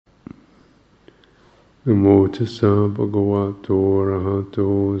Namo tassa bhagavato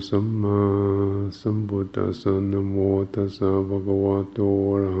arahato samma sambuddhassa. Namo tassa bhagavato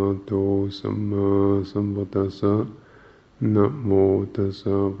arahato samma sambuddhassa. Namo tassa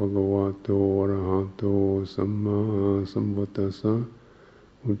bhagavato arahato samma sambuddhassa.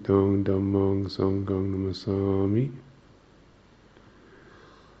 Buddhaṃ dhammāṃ saṅghāṃ namasāmi.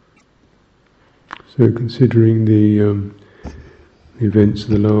 So considering the events of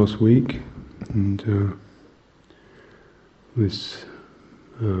the last week, and this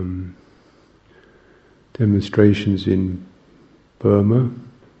demonstrations in Burma,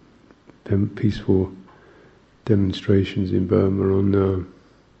 peaceful demonstrations in Burma on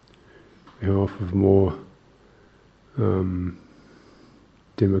behalf of more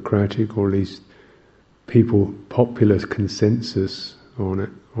democratic, or at least popular consensus on it,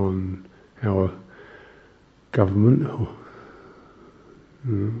 on our government, or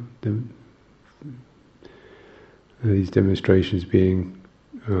these demonstrations being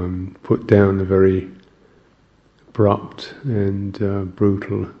put down a very abrupt and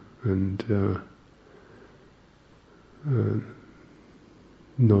brutal and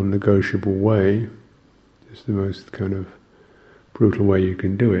non-negotiable way. It's the most kind of brutal way you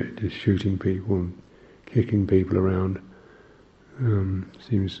can do it, just shooting people and kicking people around.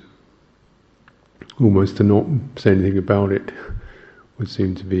 Seems almost to not say anything about it would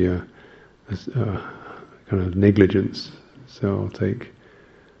seem to be a kind of negligence. So I'll take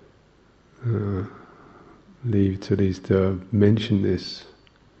leave to at least mention this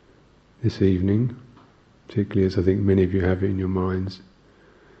evening, particularly as I think many of you have it in your minds.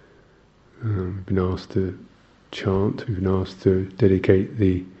 We've been asked to chant, we've been asked to dedicate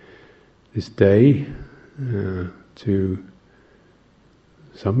this day to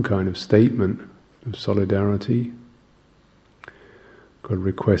some kind of statement of solidarity. Got a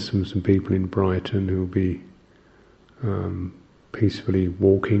request from some people in Brighton who will be peacefully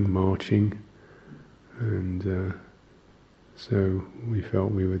walking, marching, and so we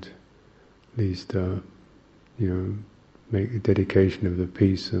felt we would at least make the dedication of the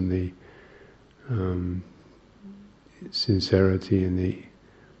peace and the sincerity and the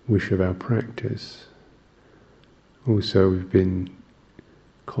wish of our practice. Also, we've been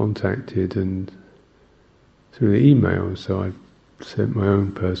contacted and through the email, so I've sent my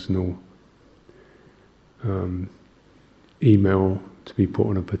own personal email to be put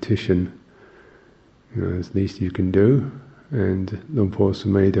on a petition. It's the least you can do. And Lumpur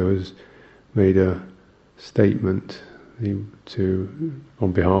Sumedho has made a statement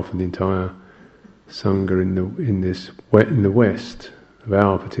on behalf of the entire Sangha in the West of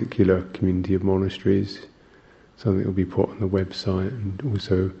our particular community of monasteries. Something that will be put on the website, and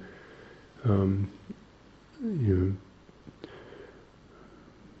also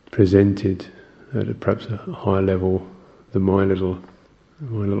presented at perhaps a higher level than my little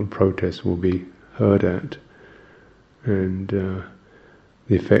protest will be heard at. And the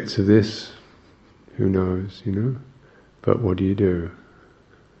effects of this, who knows, but what do you do?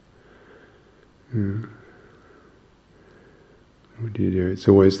 What do you do? It's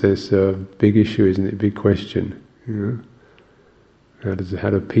always this big issue, isn't it? Big question. How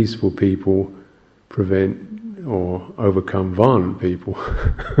do peaceful people prevent or overcome violent people?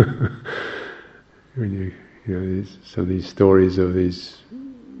 When some of these stories of these,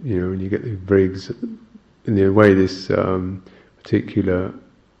 when you get in the way this particular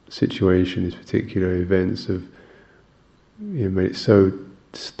situation, these particular events have made it so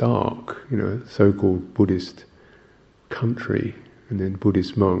stark, so-called Buddhist country, and then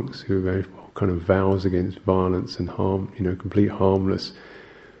Buddhist monks who have kind of vows against violence and harm, complete harmless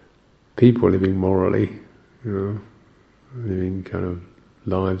people living morally, living kind of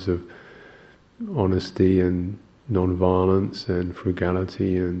lives of honesty and non-violence and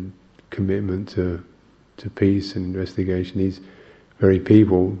frugality and commitment to peace and investigation. These very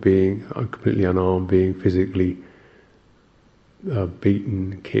people being completely unarmed, being physically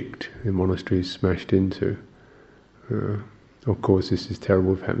beaten, kicked, in monasteries smashed into. Of course, this is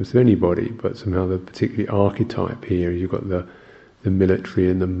terrible if it happens to anybody, but somehow the particular archetype here, you've got the military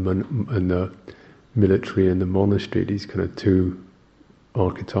and the military and the monastery. These kind of two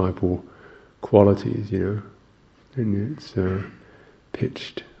archetypal qualities, and it's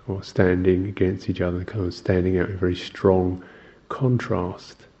pitched or standing against each other, kind of standing out in very strong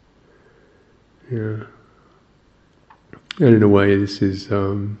contrast. Yeah. And in a way, this is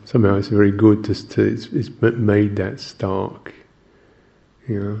somehow it's very good it's made that stark.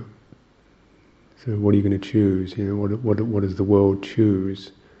 So what are you going to choose? What does the world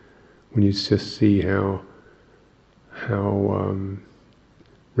choose when you just see how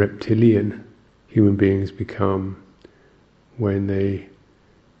reptilian human beings become when they,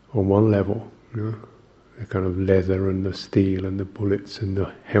 on one level, the kind of leather and the steel and the bullets and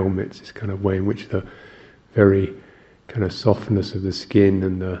the helmets, this kind of way in which the very kind of softness of the skin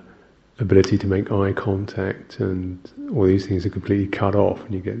and the ability to make eye contact and all these things are completely cut off,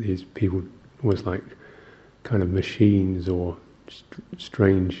 and you get these people almost like kind of machines or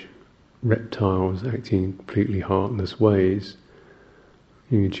strange reptiles acting in completely heartless ways.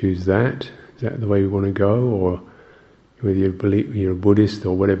 You can choose that. Is that the way you want to go? Or whether you believe you're a Buddhist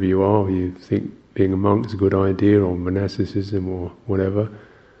or whatever you are, you think being a monk is a good idea, or monasticism or whatever.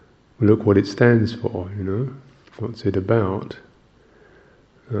 Well, look what it stands for, what's it about?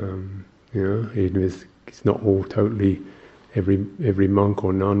 Even if it's not all totally, every monk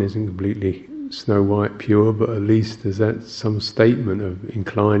or nun isn't completely snow white pure, but at least there's that some statement of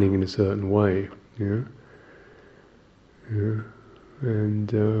inclining in a certain way, and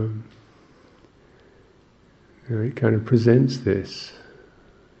it kind of presents this.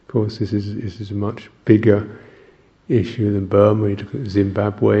 Of course, this is a much bigger issue than Burma. You look at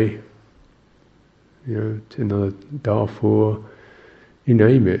Zimbabwe, another Darfur, you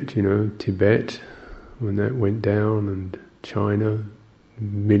name it, Tibet, when that went down, and China,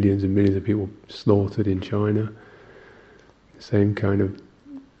 millions and millions of people slaughtered in China. The same kind of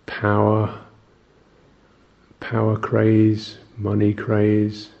power craze, money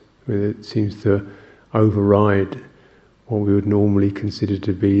craze, it seems to override what we would normally consider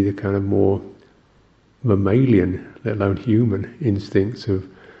to be the kind of more mammalian, let alone human, instincts of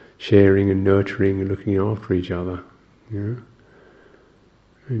sharing and nurturing and looking after each other. And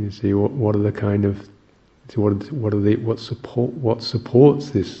you see what are the kind of what supports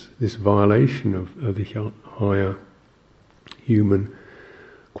this violation of the higher human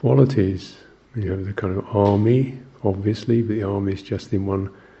qualities. You have the kind of army, obviously, but the army is just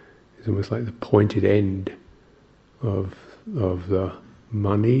is almost like the pointed end of the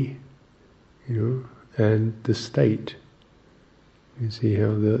money, and the state. You see how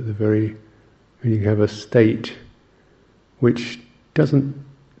when you have a state which doesn't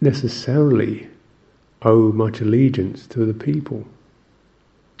necessarily owe much allegiance to the people.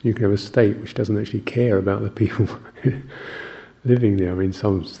 You can have a state which doesn't actually care about the people living there. I mean,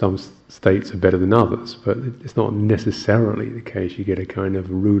 some states are better than others, but it's not necessarily the case. You get a kind of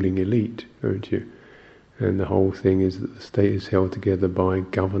ruling elite, don't you? And the whole thing is that the state is held together by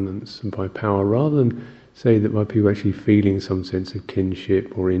governance and by power, rather than say that by people actually feeling some sense of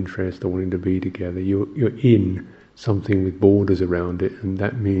kinship or interest or wanting to be together. You're in something with borders around it, and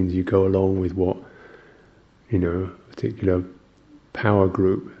that means you go along with what a particular power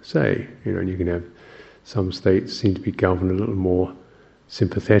group say. And you can have some states seem to be governed a little more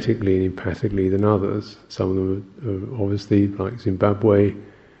sympathetically and empathically than others. Some of them are obviously, like Zimbabwe,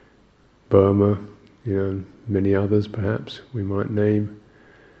 Burma, many others perhaps we might name,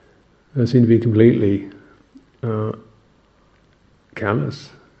 seem to be completely callous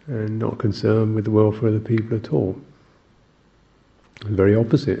and not concerned with the welfare of the people at all. The very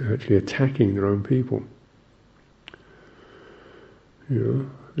opposite, actually attacking their own people. And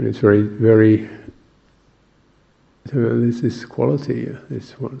it's very, very. There's this quality.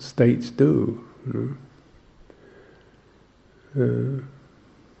 This what states do. Even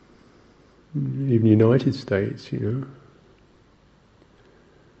United States, where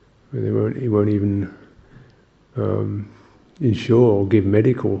it won't even ensure or give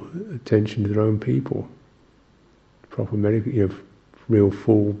medical attention to their own people. Proper medical, real,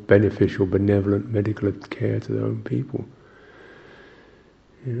 full, beneficial, benevolent medical care to their own people.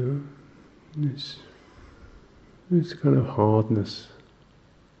 This kind of hardness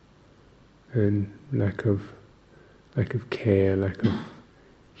and lack of care, lack of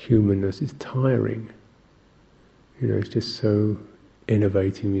humanness is tiring. It's just so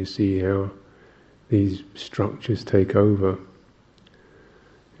innovating. You see how these structures take over.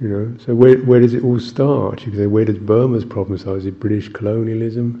 So where does it all start? You can say, where does Burma's problem start? Is it British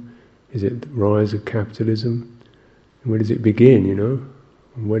colonialism? Is it the rise of capitalism? And where does it begin?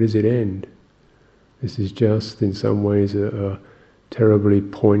 And where does it end? This is just, in some ways, a terribly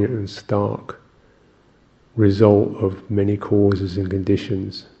poignant and stark result of many causes and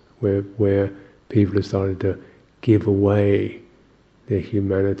conditions where people have started to give away their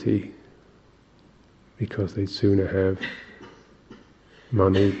humanity because they'd sooner have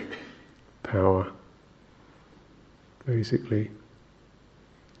money, power, basically.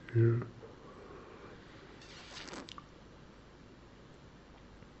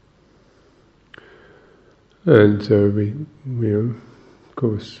 And so we of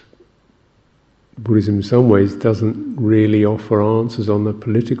course, Buddhism in some ways doesn't really offer answers on the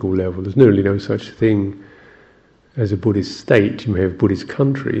political level. There's nearly no such thing as a Buddhist state. You may have Buddhist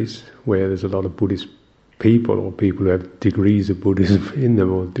countries where there's a lot of Buddhist people, or people who have degrees of Buddhism in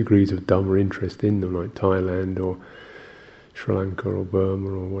them, or degrees of Dhamma interest in them, like Thailand or Sri Lanka or Burma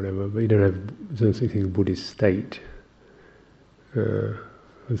or whatever. But you don't have, there's no such thing as a Buddhist state.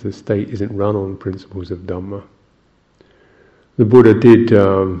 As the state isn't run on principles of Dhamma. The Buddha did,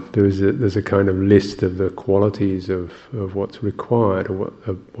 there's a kind of list of the qualities of what's required, or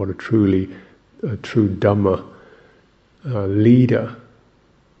what a true Dhamma leader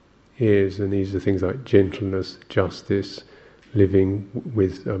is, and these are things like gentleness, justice, living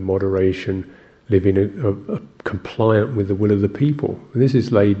with moderation, living compliant with the will of the people. And this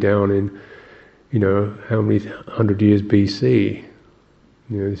is laid down in, how many 100 years BC.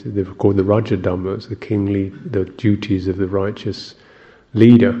 They're called the Raja Dhammas, the duties of the righteous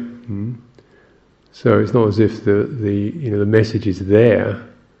leader. So it's not as if the message is there,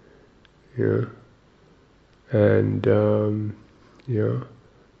 and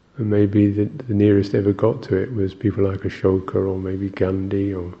maybe the nearest ever got to it was people like Ashoka or maybe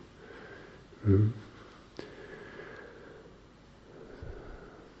Gandhi or.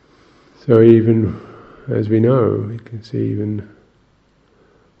 So even as we know, we can see even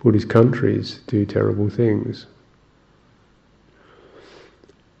Buddhist countries do terrible things.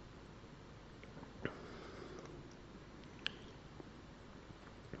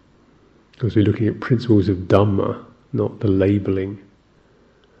 Because we're looking at principles of Dhamma, not the labelling,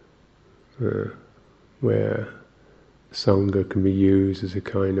 where Sangha can be used as a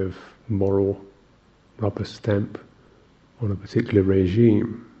kind of moral rubber stamp on a particular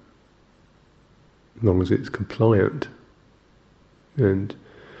regime, as long as it's compliant. And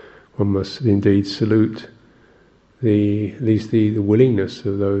one must indeed salute at least the willingness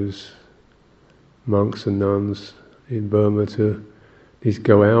of those monks and nuns in Burma to at least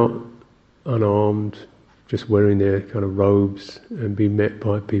go out unarmed, just wearing their kind of robes, and be met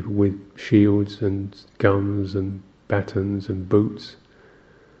by people with shields and guns and batons and boots,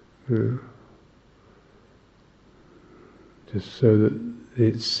 just so that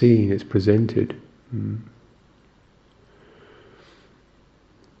it's seen, it's presented.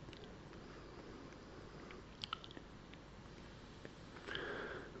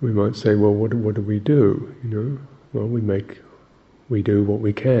 We might say, well, what do we do? Well, we do what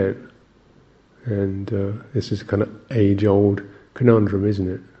we can. And this is a kind of age-old conundrum, isn't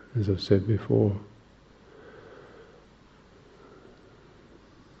it? As I've said before.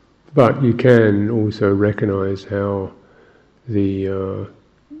 But you can also recognise how the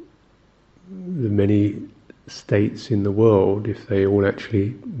many states in the world, if they all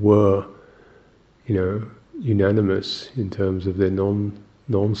actually were, unanimous in terms of their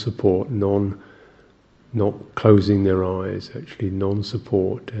non-support, not closing their eyes, actually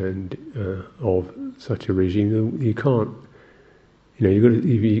non-support and of such a regime, you can't. You've got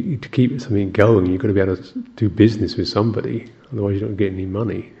to keep something going. You've got to be able to do business with somebody, otherwise you don't get any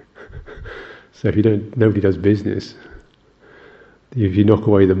money. So if nobody does business. If you knock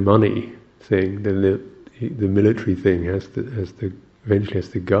away the money thing, then the military thing eventually has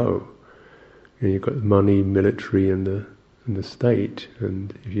to go. You've got the money, military, and the state,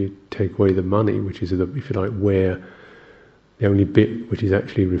 and if you take away the money, which is, if you like, where the only bit which is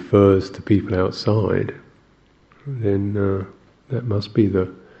actually refers to people outside, then that must be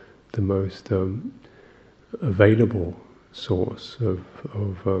the most available source of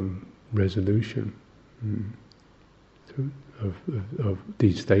resolution, of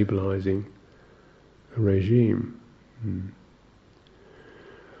destabilizing a regime.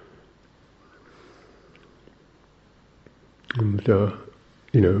 And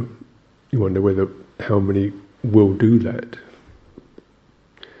you wonder how many will do that.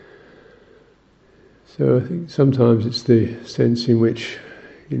 So I think sometimes it's the sense in which,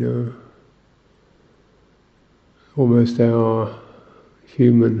 almost our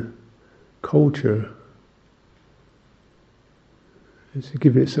human culture is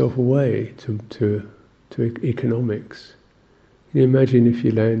giving itself away to economics. Can you imagine if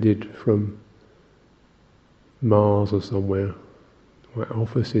you landed from Mars or somewhere, like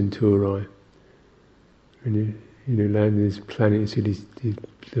Alpha Centauri, and you land on this planet, you see these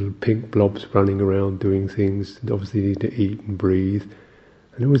little pink blobs running around doing things, and obviously need to eat and breathe,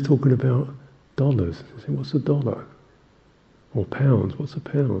 and everyone's talking about dollars. I say, what's a dollar? Or pounds, what's a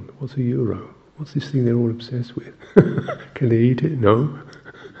pound? What's a euro? What's this thing they're all obsessed with? Can they eat it? No.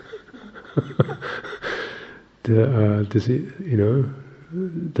 Does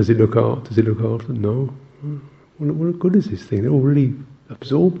it look after? No. What good is this thing? They're all really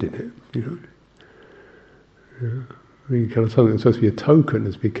absorbed in it, Yeah. I mean, kind of something that's supposed to be a token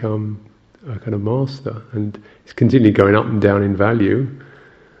has become a kind of master, and it's continually going up and down in value.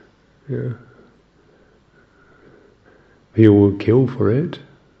 Yeah. People will kill for it,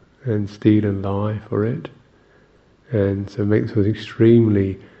 and steal and lie for it, and so it makes us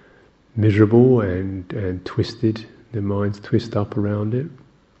extremely miserable and twisted. Their minds twist up around it.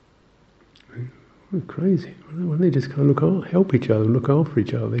 Crazy. Why don't they just kind of help each other, look after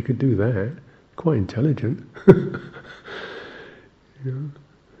each other? They could do that. Quite intelligent. Yeah.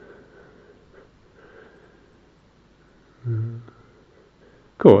 Of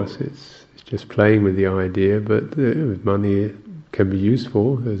course, it's just playing with the idea, but money can be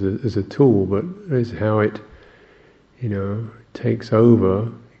useful as a tool, but it's how it, takes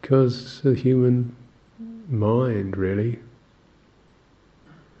over, because the human mind, really.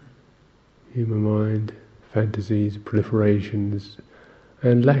 Human mind, fantasies, proliferations,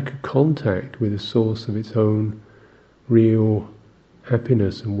 and lack of contact with the source of its own real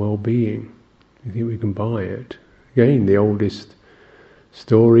happiness and well-being. You think we can buy it? Again, the oldest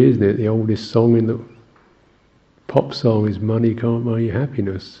story, isn't it? The oldest song in the pop song is "Money can't buy you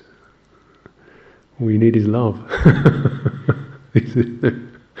happiness. All you need is love."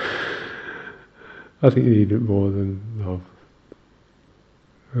 I think you need it more than love.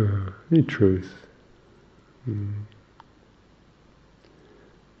 In truth.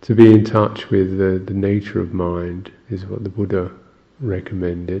 To be in touch with the nature of mind is what the Buddha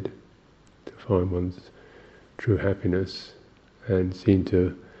recommended, to find one's true happiness, and seem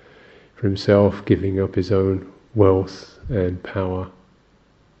to, for himself, giving up his own wealth and power,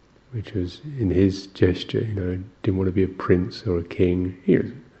 which was in his gesture, didn't want to be a prince or a king,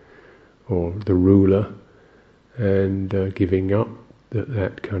 or the ruler, and giving up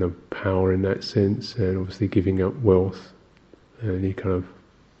that kind of power in that sense, and obviously giving up wealth, and he kind of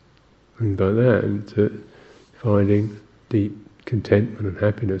things like that, and to finding deep contentment and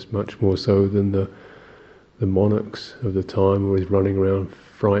happiness, much more so than the monarchs of the time, always running around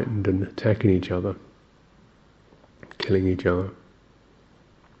frightened and attacking each other, killing each other.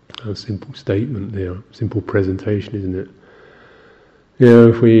 A simple statement there, simple presentation, isn't it?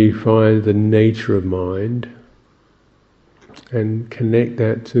 If we find the nature of mind and connect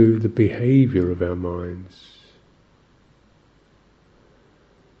that to the behavior of our minds.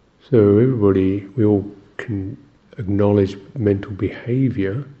 So we all can acknowledge mental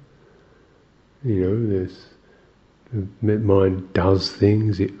behavior. The mind does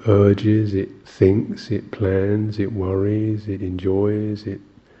things, it urges, it thinks, it plans, it worries, it enjoys, it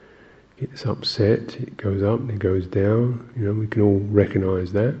gets upset, it goes up and it goes down. We can all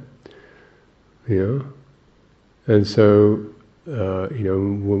recognise that. And so,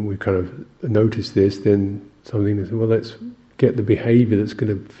 when we kind of notice this, then something is, well, let's get the behaviour that's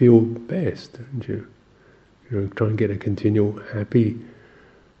going to feel best, don't you? Try and get a continual happy,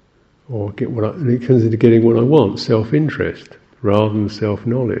 or get and it comes into getting what I want, self-interest, rather than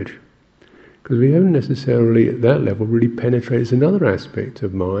self-knowledge. Because we haven't necessarily, at that level, really penetrated. It's another aspect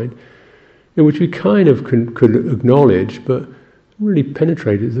of mind, which we kind of could acknowledge, but really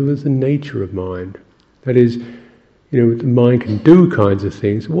penetrated as the nature of mind. That is, the mind can do kinds of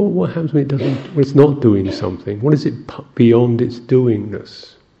things. What happens when when it's not doing something? What is it beyond its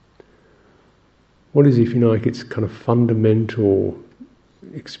doingness? What is, if you like, its kind of fundamental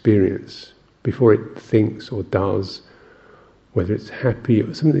experience before it thinks or does, whether it's happy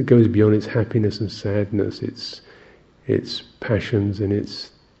or something that goes beyond its happiness and sadness, its passions and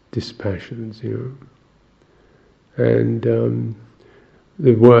its dispassions, And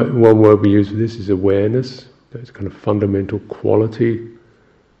the one word we use for this is awareness. That's a kind of fundamental quality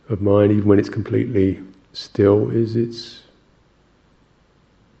of mind, even when it's completely still, it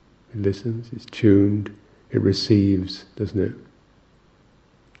listens, it's tuned, it receives, doesn't it?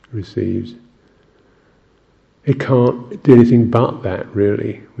 Receives. It can't do anything but that,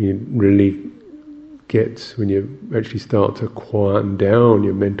 really. When you actually start to quieten down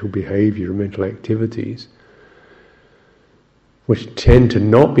your mental behaviour, your mental activities, which tend to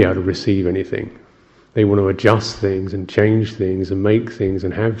not be able to receive anything. They want to adjust things and change things and make things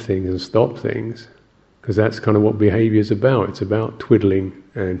and have things and stop things, because that's kind of what behaviour is about. It's about twiddling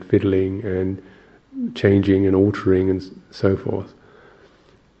and fiddling and changing and altering and so forth.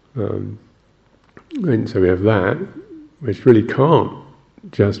 And so we have that, which really can't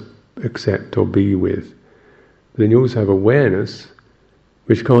just accept or be with. But then you also have awareness,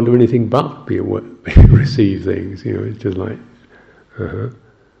 which can't do anything but receive things. It's just like,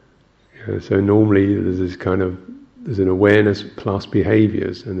 so normally there's an awareness plus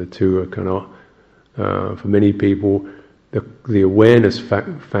behaviours, and the two are kind of, for many people, the awareness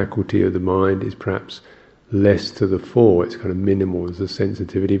faculty of the mind is perhaps less to the fore. It's kind of minimal. There's a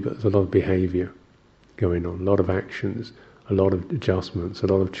sensitivity, but there's a lot of behavior going on, a lot of actions, a lot of adjustments, a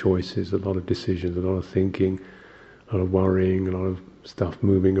lot of choices, a lot of decisions, a lot of thinking, a lot of worrying, a lot of stuff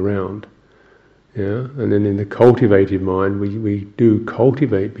moving around. Yeah, and then in the cultivated mind, we do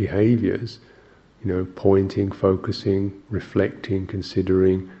cultivate behaviors, pointing, focusing, reflecting,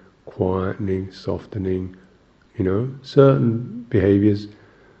 considering, quietening, softening, certain behaviors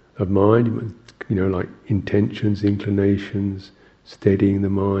of mind, like intentions, inclinations, steadying the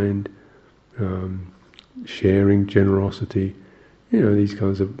mind, sharing, generosity, these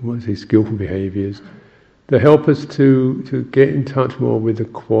kinds of, skillful behaviors that help us to get in touch more with the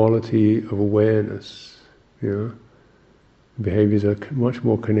quality of awareness. Behaviors are much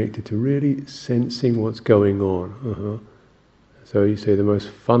more connected to really sensing what's going on. So you say the most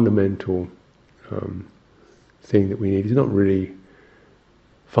fundamental thing that we need is not really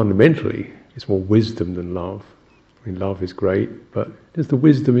fundamentally, it's more wisdom than love. I mean, love is great, but just the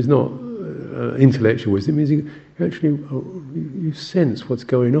wisdom is not intellectual wisdom. It means you sense what's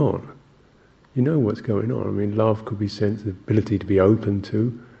going on. You know what's going on. I mean, love could be sense, the ability to be open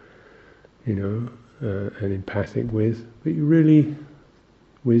to, and empathic with. But you really,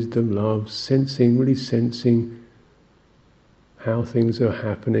 wisdom, love, sensing, really sensing how things are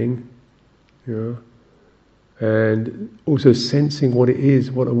happening, and also sensing what it is,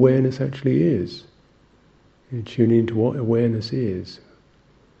 what awareness actually is. You tune into what awareness is.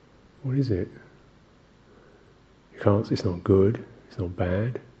 What is it? You can't. It's not good. It's not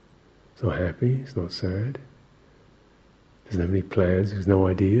bad. It's not happy. It's not sad. Doesn't have any plans. There's no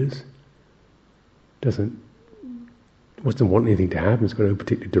ideas. Doesn't want anything to happen. It's got no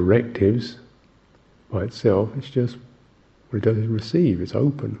particular directives by itself. It's just what it does is receive. It's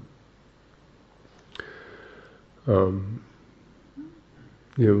open.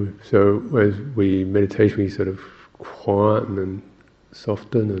 So as we meditation, we sort of quieten and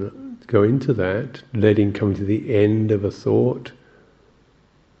soften and go into that, letting come to the end of a thought,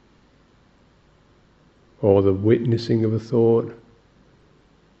 or the witnessing of a thought,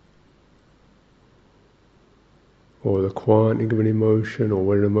 or the quietening of an emotion, or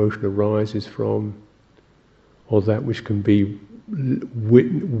where an emotion arises from, or that which can be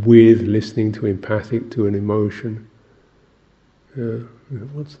with listening to, empathic to an emotion.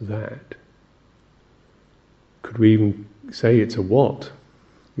 What's that? Could we even say it's a what?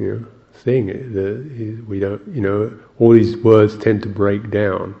 Thing. We don't. All these words tend to break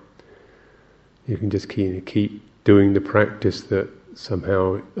down. You can just keep doing the practice that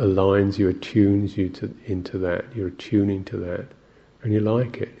somehow aligns you, attunes you into that. You're attuning to that, and you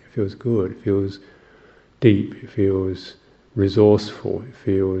like it. It feels good. It feels deep. It feels resourceful. It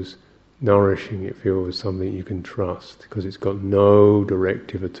feels nourishing. It feels something you can trust because it's got no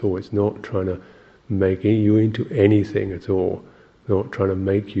directive at all. It's not trying to make you into anything at all. Not trying to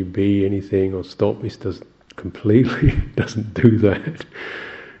make you be anything or stop. It does completely doesn't do that.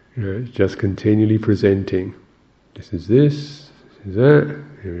 It's just continually presenting. This is this is that.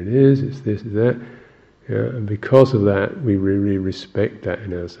 Here it is. It's this is that. And because of that, we really respect that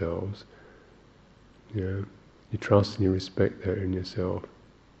in ourselves. You trust and you respect that in yourself.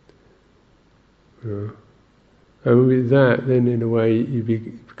 And with that, then in a way,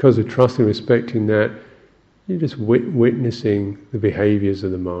 because of trusting and respecting that, you're just witnessing the behaviours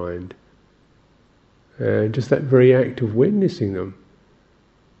of the mind. And just that very act of witnessing them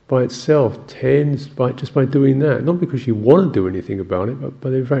by itself tends, just by doing that, not because you want to do anything about it, but by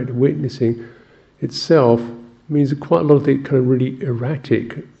the fact of witnessing itself means that quite a lot of the kind of really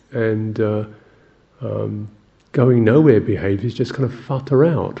erratic and going nowhere behaviours just kind of futter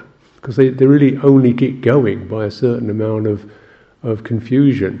out. Because they really only get going by a certain amount of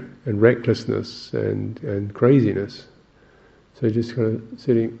confusion and recklessness and craziness. So just kind of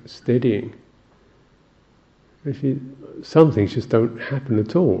sitting, steadying. Actually, some things just don't happen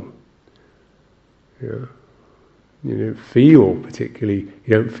at all. You don't feel particularly,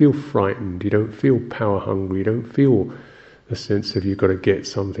 you don't feel frightened, you don't feel power hungry, you don't feel a sense of you've got to get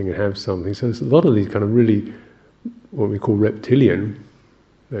something and have something. So there's a lot of these kind of really, what we call reptilian,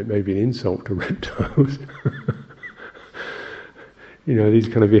 that may be an insult to reptiles. These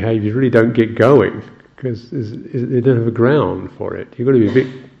kind of behaviours really don't get going because they don't have a ground for it. You've got to be a bit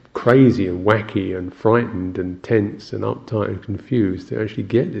crazy and wacky and frightened and tense and uptight and confused to actually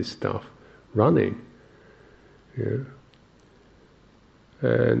get this stuff running. And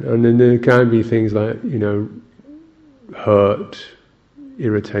then there can be things like, hurt,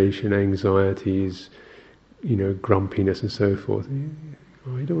 irritation, anxieties, grumpiness and so forth.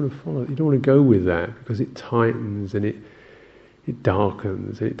 You don't want to follow. You don't want to go with that because it tightens and it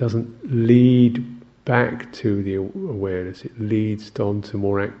darkens and it doesn't lead back to the awareness, it leads on to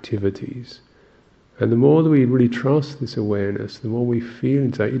more activities. And the more that we really trust this awareness, the more we feel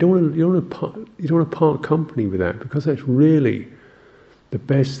into that. You don't want to part company with that, because that's really the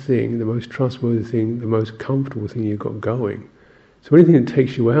best thing, the most trustworthy thing, the most comfortable thing you've got going. So anything that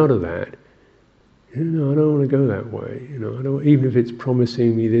takes you out of that, I don't want to go that way. I don't. Even if it's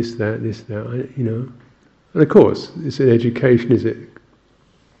promising me this, that. And of course, it's an education, is it?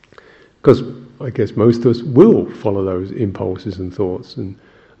 Because I guess most of us will follow those impulses and thoughts, and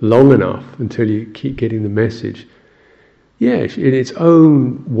long enough until you keep getting the message. Yeah, in its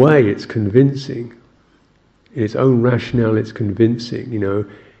own way, it's convincing. In its own rationale, it's convincing.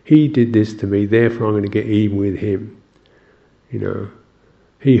 He did this to me, therefore I'm going to get even with him.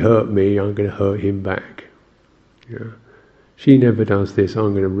 He hurt me, I'm going to hurt him back. She never does this,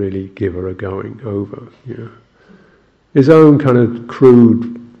 I'm going to really give her a going over. His own kind of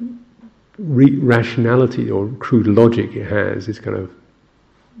crude rationality or crude logic it has, this kind of,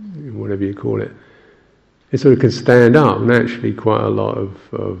 whatever you call it, it sort of can stand up, and actually quite a lot of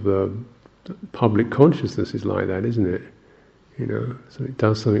public consciousness is like that, isn't it? So it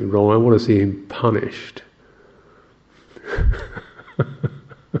does something wrong, I want to see him punished.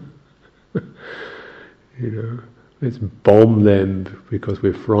 Let's bomb them because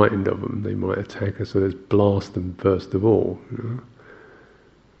we're frightened of them. They might attack us, so let's blast them first of all.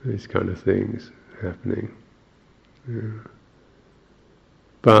 These kind of things happening. And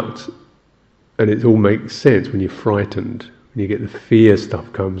it all makes sense when you're frightened. When you get the fear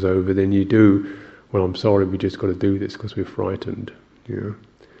stuff comes over, then you do, well, I'm sorry, we just got to do this because we're frightened. So you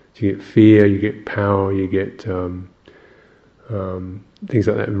get fear, you get power, you get things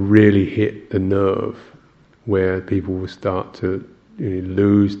like that really hit the nerve, where people will start to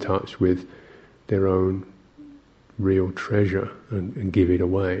lose touch with their own real treasure and give it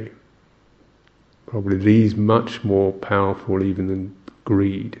away. Probably these much more powerful even than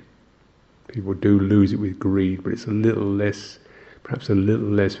greed. People do lose it with greed, but it's perhaps a little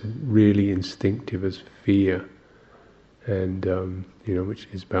less really instinctive as fear, and which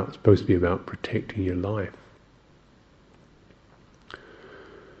is supposed to be about protecting your life.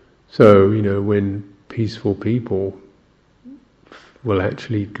 So when peaceful people will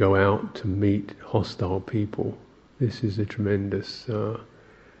actually go out to meet hostile people, this is a tremendous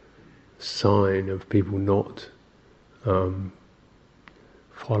sign of people not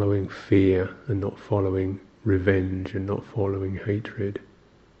following fear and not following revenge and not following hatred.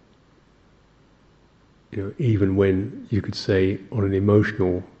 Even when you could say on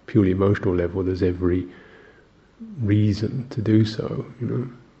an purely emotional level, there's every reason to do so,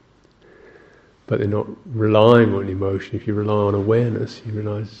 But they're not relying on emotion. If you rely on awareness, you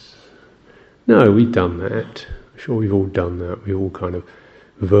realise, no, we've done that. I'm sure we've all done that. We've all kind of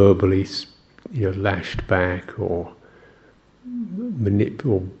verbally, lashed back or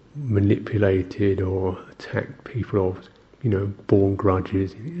manipulated or attacked people, or borne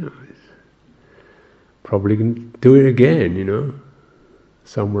grudges. Probably can do it again,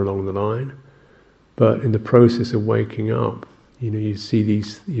 somewhere along the line. But in the process of waking up, you see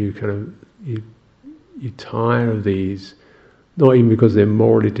these, you tire of these, not even because they're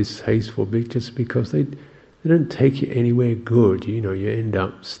morally distasteful, but just because they don't take you anywhere good. You end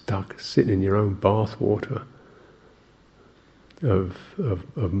up stuck sitting in your own bathwater of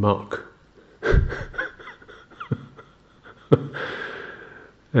muck.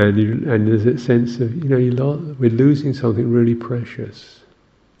 And there's a sense of, we're losing something really precious.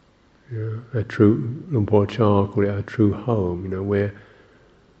 A true, Lumpur Cha called it a true home, where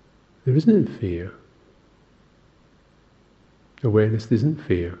there isn't fear. Awareness isn't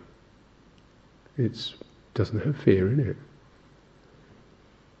fear. It doesn't have fear in it.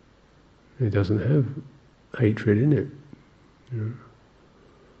 It doesn't have hatred in it.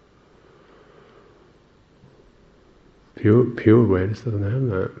 Pure awareness doesn't have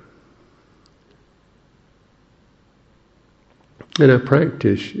that. And our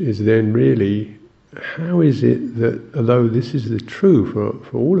practice is then really, how is it that, although this is the true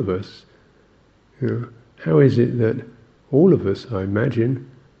for all of us, how is it that all of us, I imagine,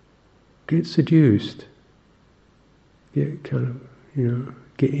 get seduced, get kind of,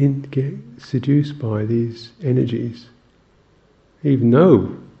 get seduced by these energies, even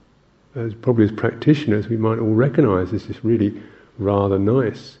though, probably as practitioners, we might all recognise this is really rather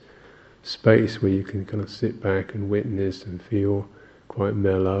nice space where you can kind of sit back and witness and feel quite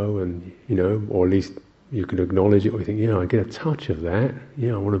mellow, and or at least you can acknowledge it, or you think, I get a touch of that,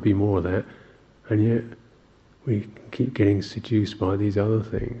 I want to be more of that, and yet we keep getting seduced by these other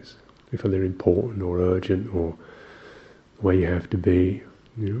things, if they're important or urgent or the way you have to be,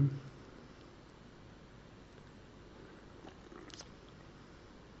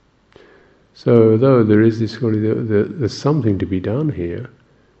 So though there is this sort of, there's something to be done here,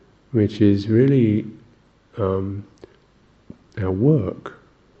 which is really our work.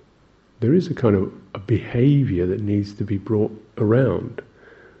 There is a kind of a behaviour that needs to be brought around.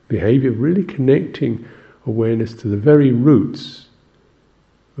 Behaviour really connecting awareness to the very roots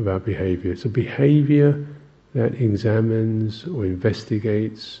of our behaviour. It's a behaviour that examines or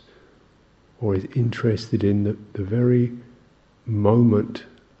investigates or is interested in the very moment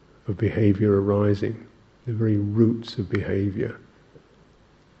of behaviour arising, the very roots of behaviour,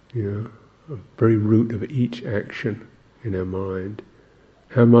 the very root of each action in our mind.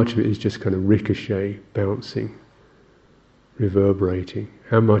 How much of it is just kind of ricochet, bouncing, reverberating?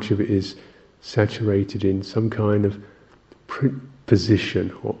 How much of it is saturated in some kind of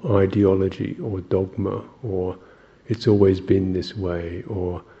position or ideology or dogma, or it's always been this way,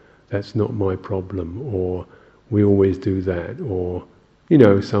 or that's not my problem, or we always do that, or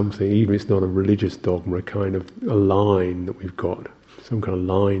something, even if it's not a religious dogma, a kind of a line that we've got, some kind of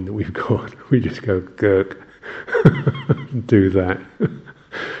line that we've got, we just go gurk, do that,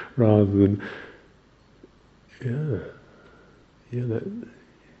 rather than,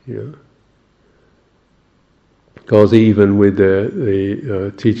 because even with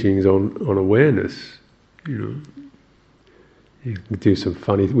the teachings on awareness, you can do some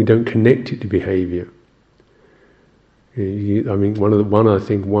funny. We don't connect it to behaviour. One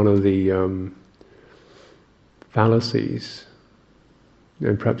of the fallacies,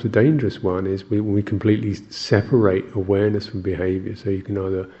 and perhaps a dangerous one, is when we completely separate awareness from behaviour. So you can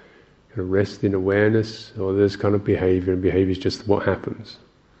either rest in awareness, or there's kind of behaviour, and behaviour is just what happens.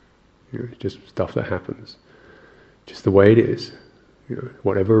 It's just stuff that happens, just the way it is.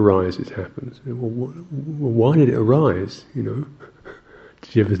 Whatever arises happens. Well, why did it arise? Did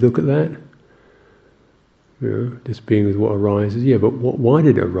you ever look at that? Just being with what arises. Yeah, but why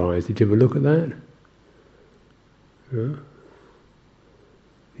did it arise? Did you ever look at that? You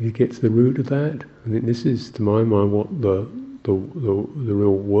get to the root of that. I think this is, to my mind, what the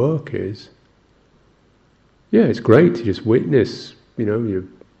real work is. Yeah, it's great to just witness, your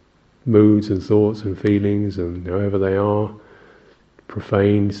moods and thoughts and feelings, and however they are,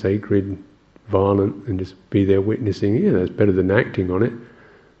 profane, sacred, violent, and just be there witnessing. Yeah, that's better than acting on it.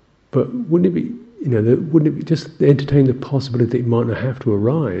 But wouldn't it be, wouldn't it be just entertain the possibility that it might not have to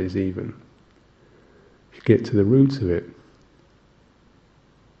arise even? If you get to the roots of it.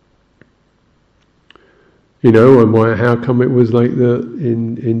 And how come it was like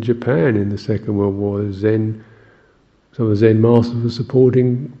in Japan in the Second World War, some of the Zen masters were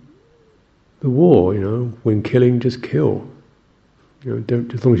supporting the war, when killing, just kill.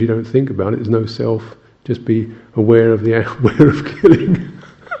 Don't, as long as you don't think about it, there's no self, just be aware of killing.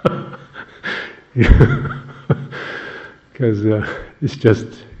 Because it's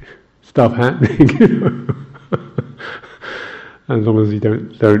just stuff happening, as long as you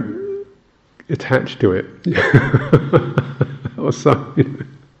don't attach to it, or some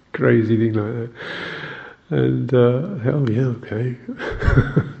crazy thing like that. And okay.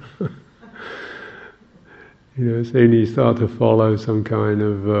 So then you start to follow some kind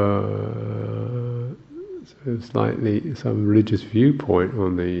of slightly some religious viewpoint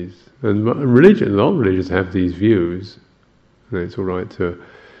on these, and a lot of religions have these views. And it's all right to,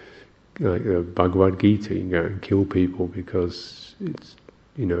 like the Bhagavad Gita, you can go and kill people because it's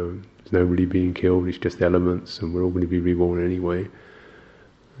there's nobody being killed. It's just elements, and we're all going to be reborn anyway.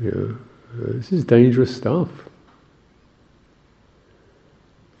 This is dangerous stuff.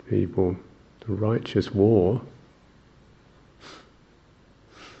 People, the righteous war.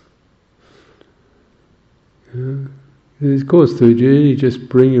 Of course, to really just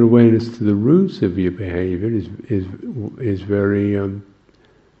bring your awareness to the roots of your behaviour is very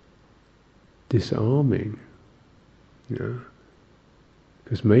disarming.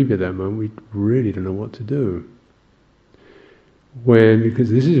 Because maybe at that moment we really don't know what to do. Because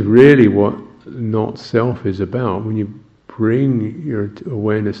this is really what not self is about. When you bring your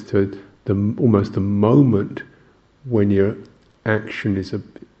awareness to almost the moment when your action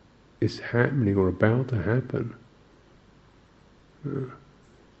is happening or about to happen. You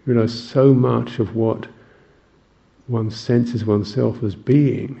realize so much of what one senses oneself as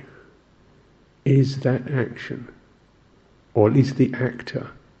being is that action, or at least the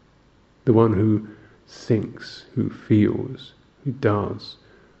actor, the one who thinks, who feels, who does,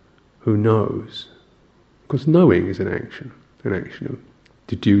 who knows. Because knowing is an action of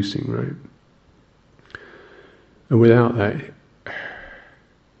deducing, right? And without that,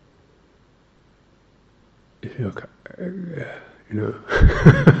 you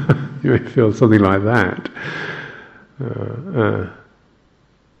may feel something like that.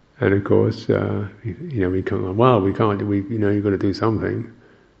 And of course, we come, well, we can't. You've got to do something.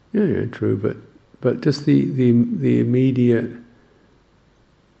 Yeah, true. But just the immediate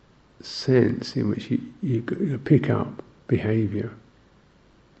sense in which you pick up behaviour,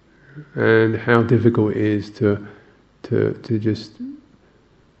 and how difficult it is to just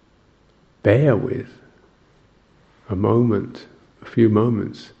bear with a few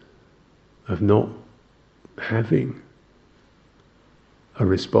moments of not having a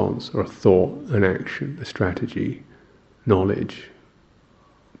response or a thought, an action, a strategy, knowledge.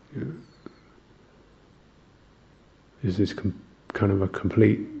 Is this kind of a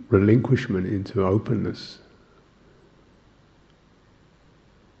complete relinquishment into openness.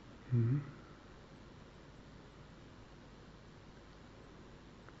 Mm-hmm.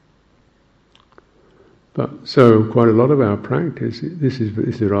 But so quite a lot of our practice, this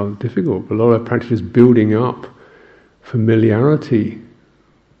is rather difficult, but a lot of our practice is building up familiarity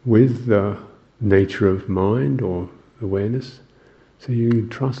with the nature of mind or awareness, so you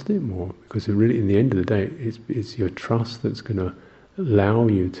trust it more, because really, in the end of the day, it's your trust that's going to allow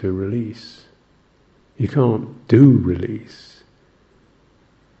you to release. You can't do release.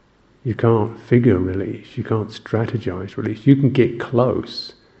 You can't figure release. You can't strategize release. You can get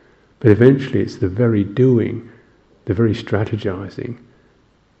close, but eventually it's the very doing, the very strategizing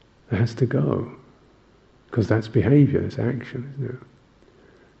that has to go, because that's behavior, it's action, isn't it?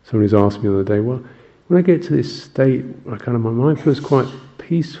 Somebody's asked me the other day, well, when I get to this state, my mind feels quite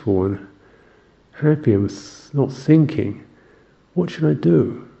peaceful and happy and not thinking. What should I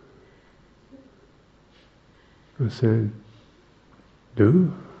do? I said,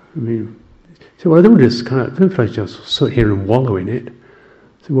 do? Well, I don't want to just sit here and wallow in it. I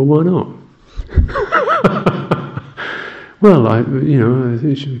said, well, why not? Well, I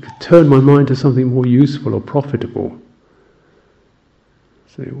should turn my mind to something more useful or profitable. I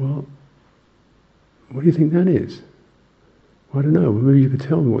say, well, what do you think that is? Well, I don't know. Well, maybe you could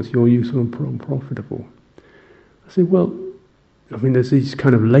tell me what's your useful and profitable. I said, well, there's these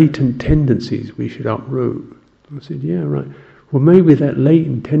kind of latent tendencies we should uproot. I said, yeah, right. Well, maybe that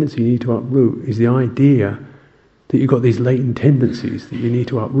latent tendency you need to uproot is the idea that you've got these latent tendencies that you need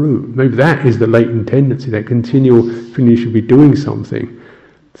to uproot. Maybe that is the latent tendency, that continual feeling you should be doing something,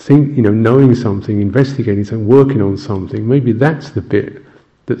 knowing something, investigating something, working on something. Maybe that's the bit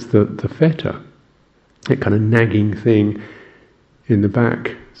that's the fetter, that kind of nagging thing in the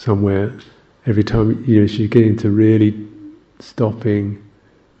back somewhere. Every time you get into really stopping,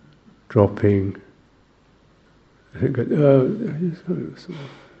 dropping.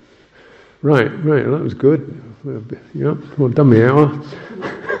 Right, that was good. Yeah, well, done the hour.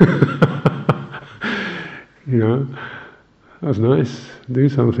 That was nice. Do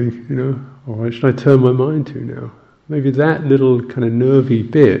something, Or what should I turn my mind to now? Maybe that little kind of nervy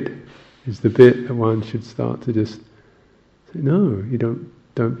bit is the bit that one should start to just say, no, you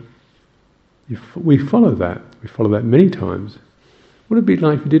don't. We follow that. We follow that many times. What would it be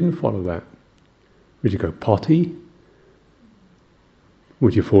like if you didn't follow that? Would you go potty?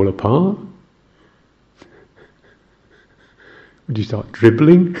 Would you fall apart? Would you start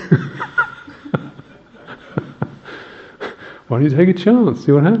dribbling? Why don't you take a chance,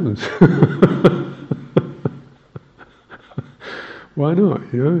 see what happens? Why not?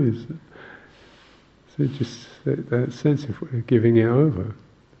 So just that sense of giving it over,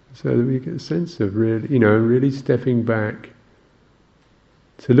 so that we get a sense of really stepping back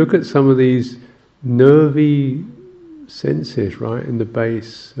to look at some of these nervy senses, right, in the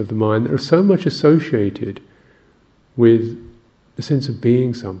base of the mind that are so much associated with the sense of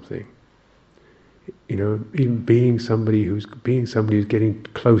being something. Even being somebody who's getting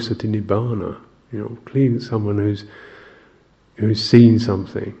closer to nibbana. Being someone who's seen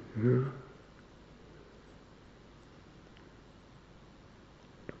something.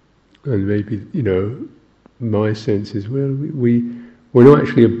 And maybe my sense is, well, we're not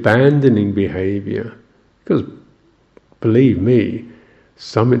actually abandoning behaviour, because believe me,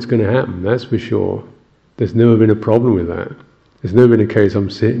 something's going to happen. That's for sure. There's never been a problem with that. There's never been a case I'm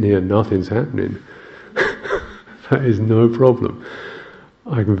sitting here and nothing's happening. That is no problem.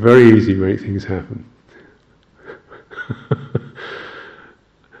 I can very easily make things happen.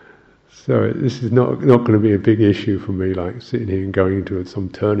 So this is not going to be a big issue for me, like sitting here and going into some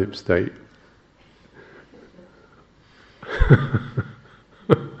turnip state.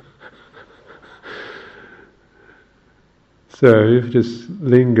 So if you just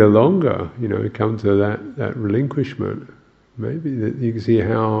linger longer, come to that relinquishment, maybe that you can see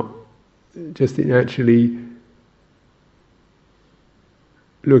how just in actually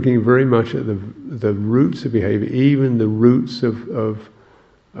looking very much at the roots of behaviour, even the roots of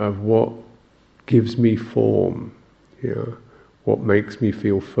of what gives me form, what makes me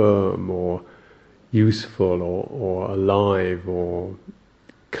feel firm or useful or alive or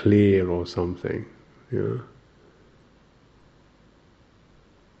clear or something. You've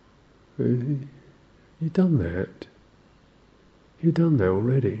done that. You've done that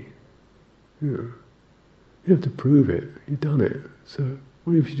already. You have to prove it. You've done it. So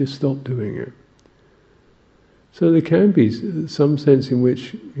what if you just stop doing it? So there can be some sense in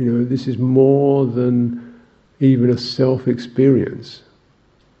which this is more than even a self-experience.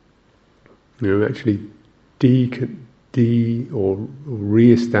 Actually or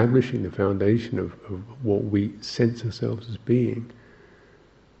re-establishing the foundation of what we sense ourselves as being.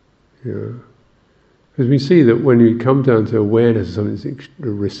 Because we see that when we come down to awareness of something that's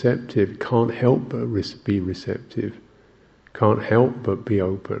receptive, can't help but be receptive, can't help but be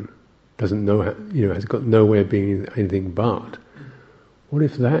open, doesn't know how, has got no way of being anything but. What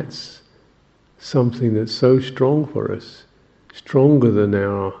if that's something that's so strong for us, stronger than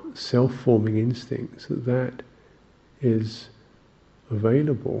our self-forming instincts, that is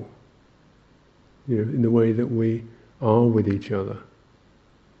available, in the way that we are with each other.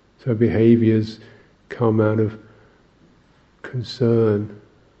 So behaviours come out of concern,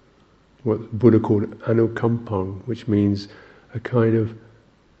 what Buddha called anukampang, which means a kind of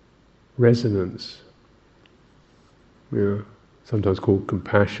resonance. Sometimes called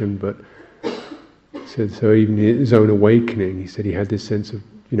compassion, but he said, so even in his own awakening, he said he had this sense of,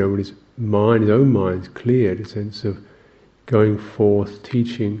 when his own mind's cleared, a sense of going forth,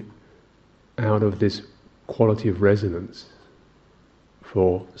 teaching out of this quality of resonance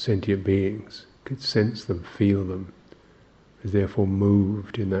for sentient beings, could sense them, feel them, is therefore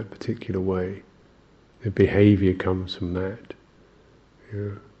moved in that particular way. The behaviour comes from that.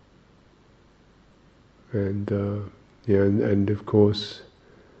 And of course,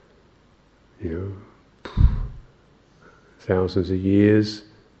 thousands of years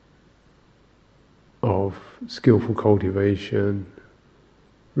of skillful cultivation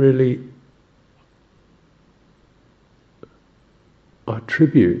really are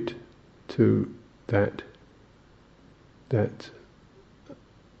tribute to that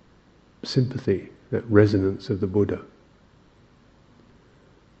sympathy, that resonance of the Buddha.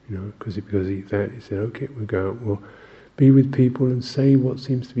 Because he said, okay, we'll go out, we'll be with people and say what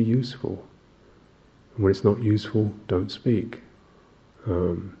seems to be useful. And when it's not useful, don't speak.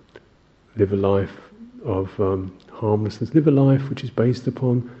 Live a life of harmlessness. Live a life which is based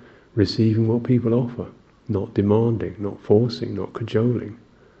upon receiving what people offer, not demanding, not forcing, not cajoling.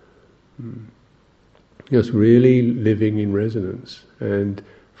 Just really living in resonance. And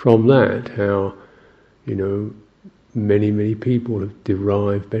from that, how, many people have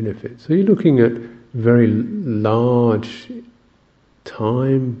derived benefits. So you're looking at very large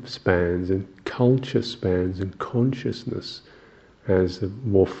time spans and culture spans and consciousness as a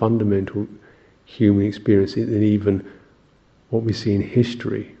more fundamental human experience than even what we see in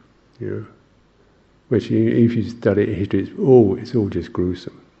history, which if you study history, it's all just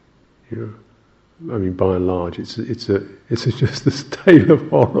gruesome, I mean, by and large, it's just a state of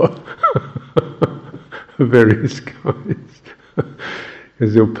horror of various kinds.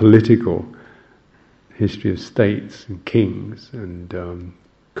 There's your political history of states and kings and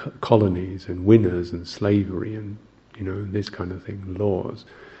colonies and winners and slavery and this kind of thing, laws.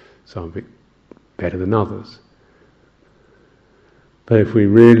 Some of it better than others. But if we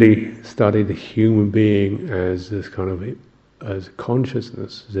really study the human being as this kind of as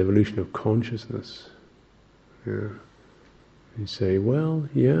consciousness, as evolution of consciousness, you say, well,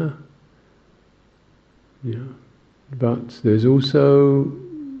 but there's also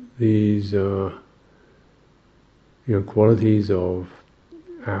these qualities of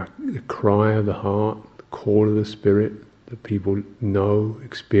the cry of the heart, the call of the spirit that people know,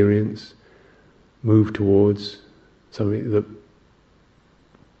 experience, move towards, something that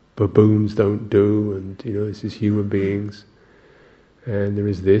baboons don't do, and this is human beings. And there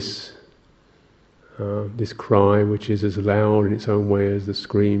is this cry which is as loud in its own way as the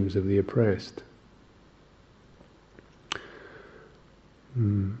screams of the oppressed.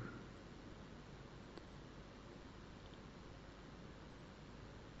 And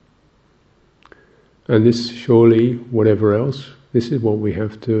this, surely, whatever else, this is what we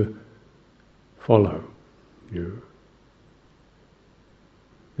have to follow.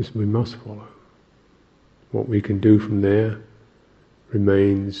 This we must follow. What we can do from there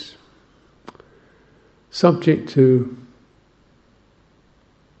remains subject to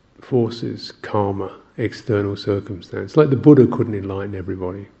forces, karma, external circumstance. Like the Buddha couldn't enlighten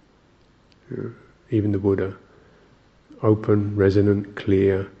everybody. Even the Buddha open, resonant,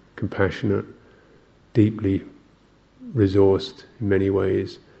 clear, compassionate, deeply resourced in many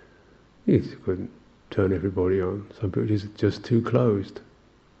ways. You couldn't turn everybody on. Some people just too closed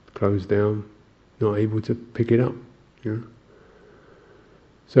down, not able to pick it up. You know?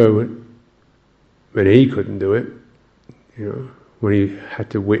 So when he couldn't do it, you know, when he had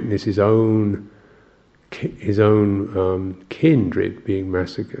to witness his own kindred being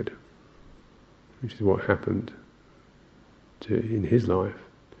massacred, which is what happened in his life,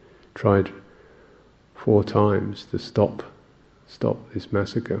 tried 4 times to stop this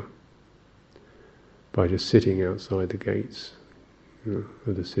massacre by just sitting outside the gates, you know,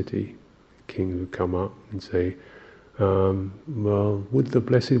 of the city. Kings would come up and say, well, would the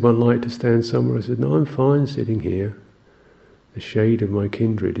Blessed One like to stand somewhere? I said, no, I'm fine sitting here. The shade of my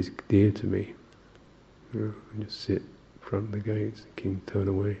kindred is dear to me. You know, and just sit in front of the gates. The king turned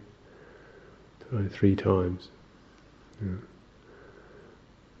away. 3 times. Yeah.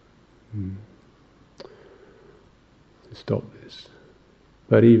 To stop this.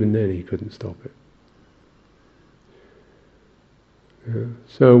 But even then he couldn't stop it. Yeah.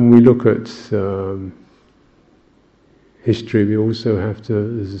 So when we look at history, we also have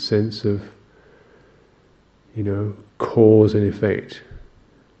to, there's a sense of, you know, cause and effect.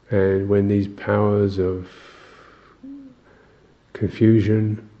 And when these powers of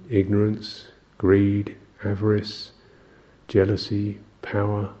confusion, ignorance, greed, avarice, jealousy,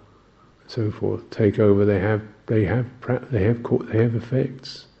 power, so forth take over, they have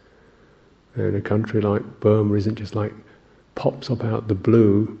effects. And a country like Burma isn't just like pops up out the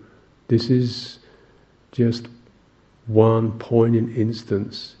blue. This is just one poignant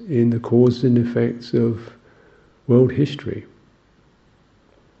instance in the causes and effects of world history.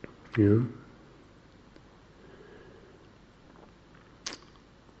 You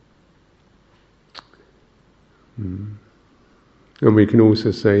know? And we can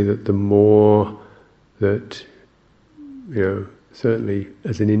also say that the more that, you know, certainly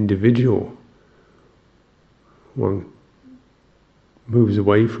as an individual, one moves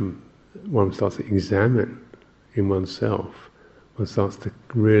away from, one starts to examine in oneself, one starts to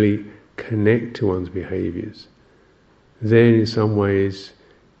really connect to one's behaviours, then in some ways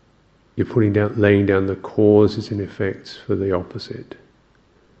you're laying down the causes and effects for the opposite,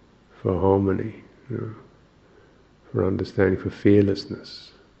 for harmony, you know, for understanding, for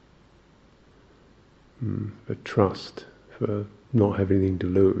fearlessness, for trust, for not having anything to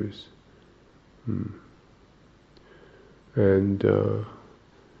lose. And you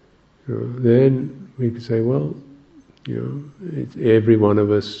know, then we could say, well, you know, every one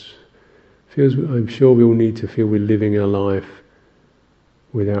of us feels, I'm sure we all need to feel we're living our life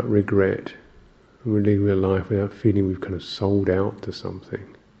without regret. And we're living our life without feeling we've kind of sold out to something.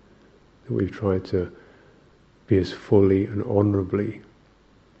 That we've tried to be as fully and honourably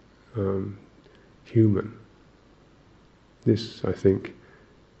human. This, I think,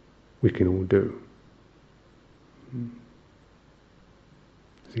 we can all do.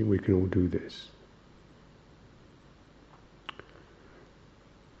 I think we can all do this.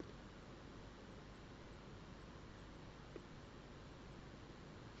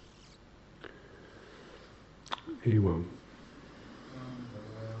 Anyone?